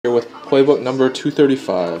Here with Playbook number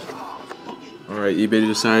 235. Alright, eBay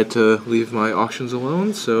decided to leave my auctions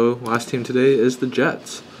alone, so last team today is the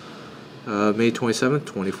Jets. May 27th,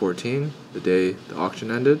 2014, the day the auction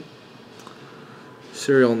ended.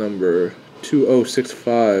 Serial number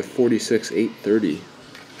 2065 46830.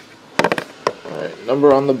 Alright,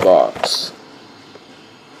 number on the box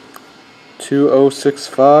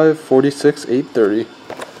 2065 46830.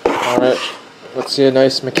 Alright, let's see a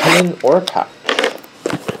nice McKinnon or a Pack.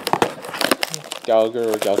 Gallagher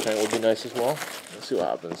or Galtrant would be nice as well. Let's see what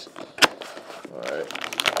happens. Alright.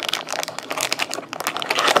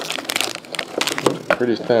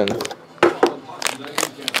 Pretty thin.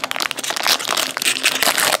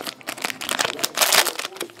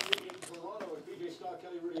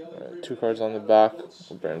 Alright, 2 cards on the back.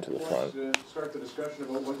 We'll bring them to the front.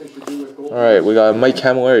 Alright, we got Mike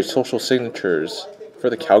Camilleri, social signatures for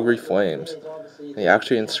the Calgary Flames. And he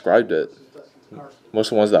actually inscribed it. Most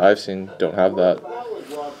of the ones that I've seen don't have that.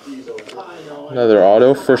 Another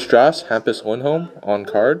auto, first drafts, Hampus Lindholm on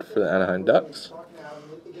card for the Anaheim Ducks.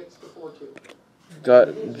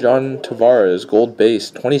 Got John Tavares, gold base,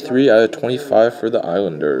 23 out of 25 for the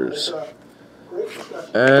Islanders.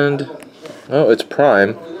 And, oh, it's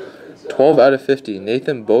prime, 12 out of 50,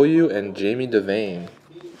 Nathan Beaulieu and Jamie Devane.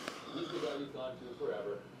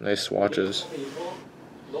 Nice swatches.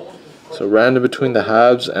 So random between the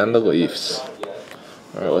Habs and the Leafs.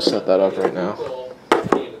 Alright, let's set that up right now.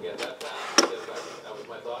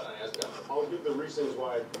 I'll give the reasons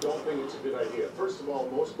why I don't think it's a good idea. First of all,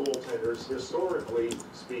 most goaltenders, historically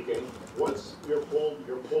speaking, once you're pulled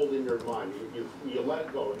in your mind. You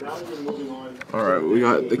let go. Now you're moving on. Alright, we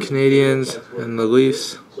got the Canadians and the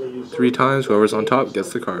Leafs 3 times. Whoever's on top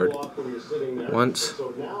gets the card. Once,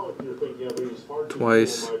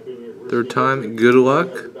 twice, 3rd time. Good luck.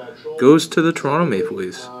 Goes to the Toronto Maple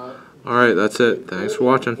Leafs. Alright, that's it. Thanks for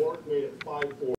watching.